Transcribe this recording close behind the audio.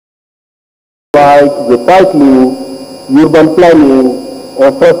like recycling, urban planning,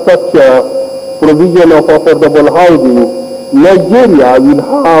 infrastructure, provision of affordable housing, Nigeria will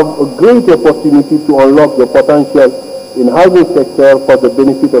have a great opportunity to unlock the potential in housing sector for the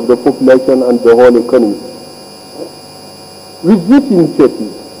benefit of the population and the whole economy. With this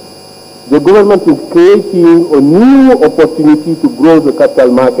initiative, the government is creating a new opportunity to grow the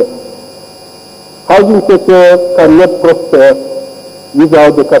capital market. Housing sector cannot prosper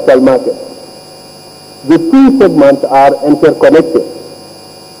without the capital market. The two segments are interconnected.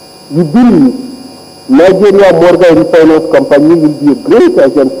 We believe Nigeria Mortgage Refinance Company will be a great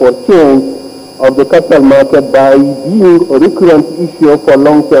agent for change of the capital market by being a recurrent issuer for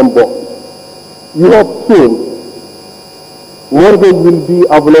long-term bonds. We hope soon mortgage will be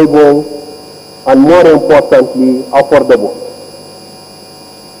available and, more importantly, affordable.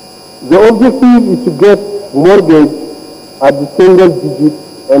 The objective is to get mortgage at the single-digit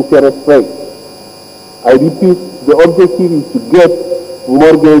interest rate. I repeat, the objective is to get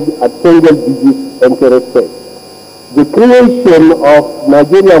mortgage at single-digit interest rate. The creation of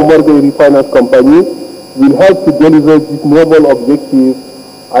Nigeria Mortgage Refinance Company will help to deliver this noble objective.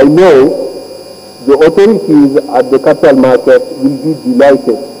 I know the authorities at the capital market will be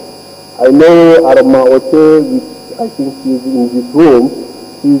delighted. I know Arama Ote, which I think is in this room,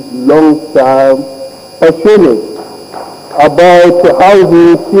 is long-term passionate about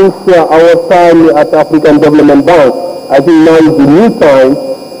housing since our time at African Development Bank. I think now is the new time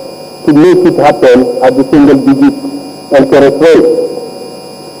to make it happen at the single-digit interest rate.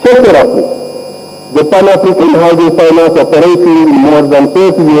 Separately, the Pan-African Housing Finance operating in more than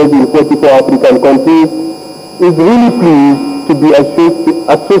 30 years in 44 African countries is really pleased to be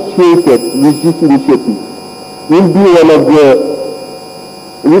associated with this initiative. We'll be one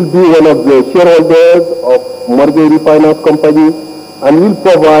of the shareholders of Mortgage Refinance Company and will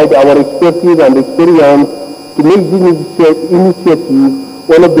provide our expertise and experience to make this initiative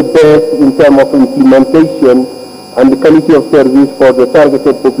one of the best in terms of implementation and the quality of service for the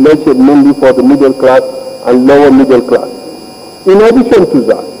targeted population, mainly for the middle class and lower middle class. In addition to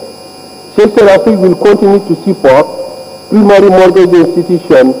that, Sister Africa will continue to support primary mortgage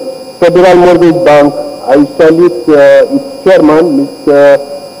institution, Federal Mortgage Bank. I salute its chairman, Mr.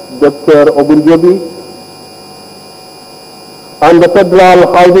 Dr. Ogunjobi, and the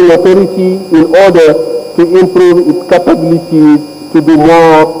Federal Housing Authority in order to improve its capabilities to do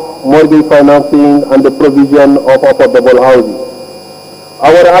more mortgage financing and the provision of affordable housing.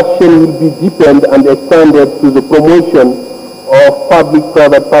 Our action will be deepened and extended to the promotion of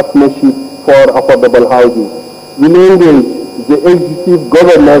public-private partnership for affordable housing. We will engage the executive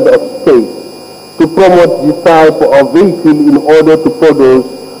governors of states to promote this type of vehicle in order to produce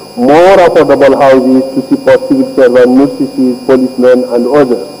more affordable houses to support civil servants, nurses, policemen, and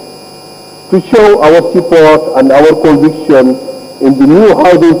others. To show our support and our conviction in the new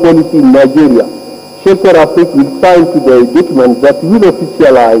housing policy in Nigeria, Shelter Africa will sign today a document that will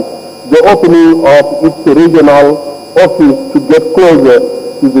officialize the opening of its regional office to get closer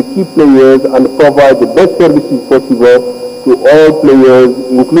to the key players and provide the best services possible to all players,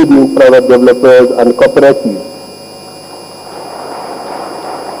 including private developers and cooperatives.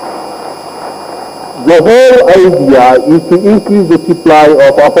 The whole idea is to increase the supply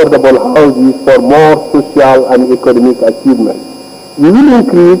of affordable houses for more social and economic achievement. We will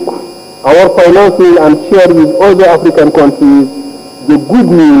increase our financing and share with other African countries the good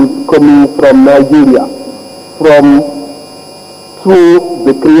news coming from Nigeria through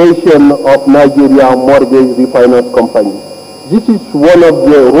the creation of Nigeria Mortgage Refinance Company. This is one of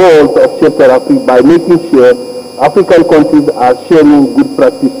the roles of Shelter Africa by making sure African countries are sharing good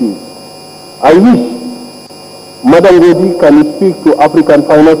practices. I wish Madam Godi can speak to African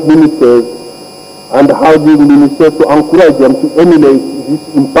finance ministers and housing ministers to encourage them to emulate this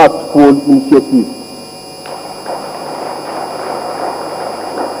impactful initiative.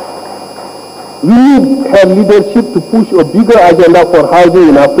 We need her leadership to push a bigger agenda for housing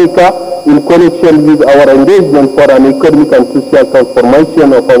in Africa in connection with our engagement for an economic and social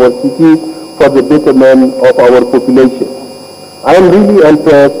transformation of our cities for the betterment of our population. I am really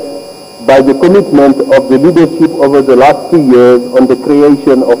impressed by the commitment of the leadership over the last 2 years on the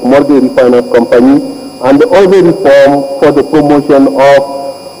creation of Mortgage Refinance Company and the other reform for the promotion of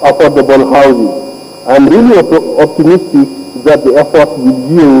affordable housing. I am really optimistic that the effort will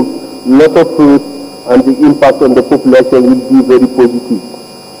yield lot of fruit and the impact on the population will be very positive.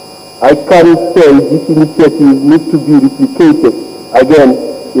 I can say this initiative needs to be replicated again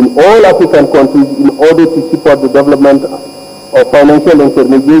in all African countries in order to support the development of financial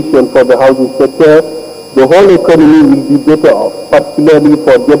intermediation for the housing sector. The whole economy will be better off, particularly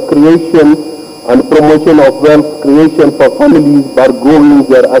for job creation and promotion of wealth creation for families by growing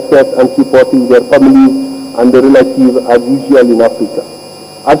their assets and supporting their families and their relatives as usual in Africa.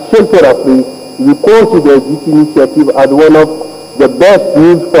 At Shelter Africa, we consider this initiative as one of the best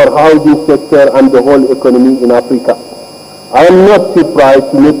news for housing sector and the whole economy in Africa. I am not surprised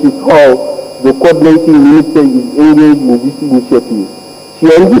to notice how the coordinating minister is engaged in this initiative. She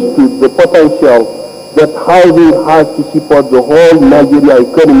understood the potential that housing has to support the whole Nigeria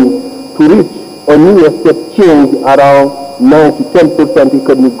economy to reach a new step change around 9 to 10%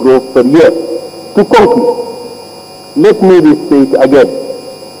 economic growth per year. To conclude, let me restate again,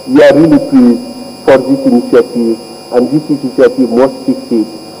 we are really pleased for this initiative, and this initiative must succeed.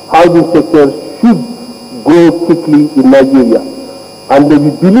 Housing sector should grow quickly in Nigeria, and we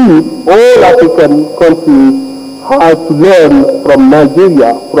believe all African countries have to learn from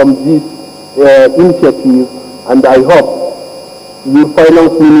Nigeria from this initiative, and I hope your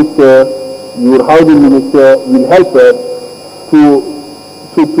finance minister, your housing minister will help us to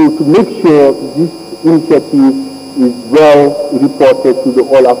make sure this initiative is well reported to the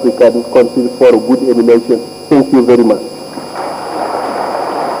all African countries for a good emulation. Thank you very much.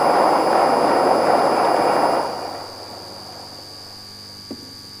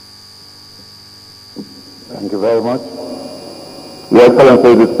 Thank you very much. Your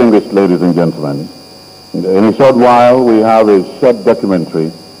Excellency, distinguished ladies and gentlemen, in a short while we have a short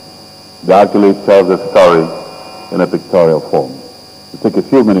documentary that actually tells a story in a pictorial form. It'll take a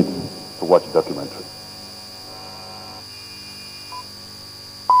few minutes to watch the documentary.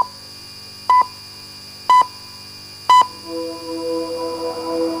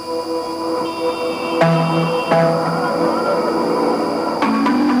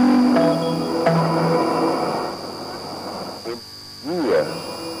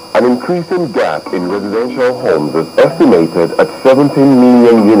 An increasing gap in residential homes is estimated at 17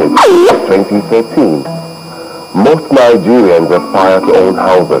 million units in 2013. Most Nigerians aspire to own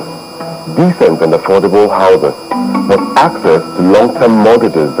houses, decent and affordable houses, but access to long-term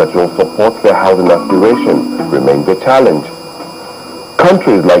mortgages that will support their housing aspirations remains a challenge.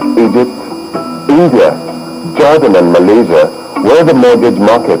 Countries like Egypt, India, Jordan and Malaysia, where the mortgage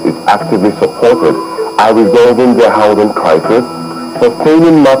market is actively supported, are resolving their housing crisis,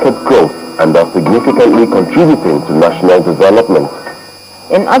 sustaining market growth, and are significantly contributing to national development.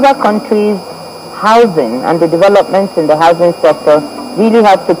 In other countries, housing and the developments in the housing sector really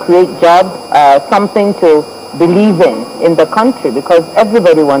have to create jobs, something to believe in the country, because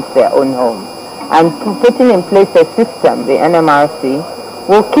everybody wants their own home. And putting in place a system, the NMRC,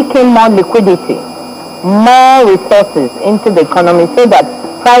 will kick in more liquidity, more resources into the economy so that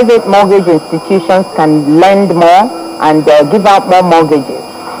private mortgage institutions can lend more and give out more mortgages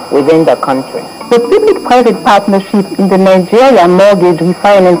within the country. The public-private partnership in the Nigeria Mortgage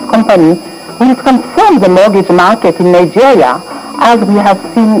Refinance Company will transform the mortgage market in Nigeria, as we have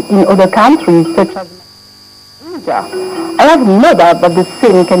seen in other countries such as India. I have no doubt that the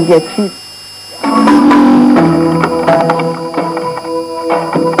same can be achieved.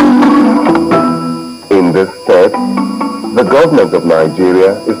 In this step, the government of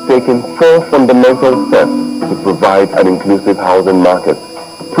Nigeria is taking 4 fundamental steps to provide an inclusive housing market.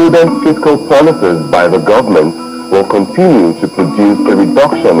 Prudent fiscal policies by the government will continue to produce a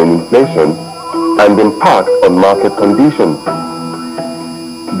reduction in inflation and impact on market conditions.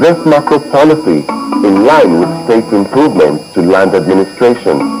 This macro policy, in line with state improvements to land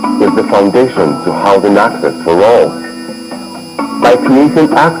administration, is the foundation to housing access for all. By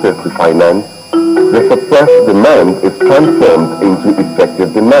creating access to finance, the suppressed demand is transformed into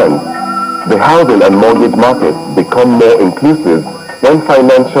effective demand. The housing and mortgage markets become more inclusive when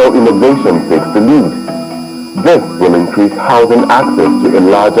financial innovation takes the lead. This will increase housing access to a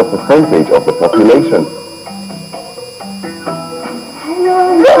larger percentage of the population.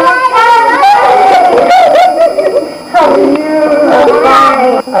 How are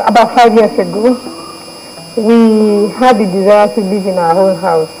you? About 5 years ago, we had the desire to live in our own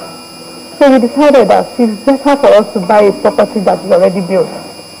house. So we decided that it's better for us to buy a property that is already built.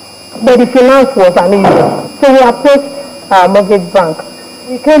 But the finance was an issue. So we approached our mortgage bank.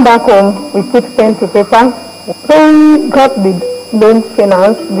 We came back home, we put pen to paper. So we got the loan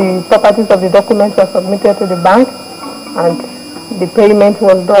finance, the properties of the documents were submitted to the bank, and the payment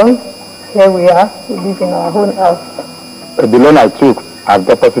was done. Here we are, we live in our own house. The loan I took, I've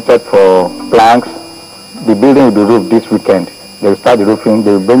deposited for planks. The building will be roofed this weekend. They will start the roofing,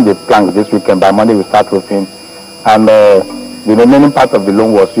 they will bring the planks this weekend. By Monday we start roofing. And the remaining part of the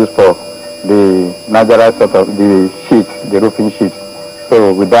loan was used for the Nigeria sort of the sheet, the roofing sheet.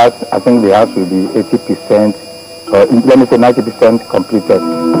 So with that, I think the house will be 80%, or let me say 90% completed.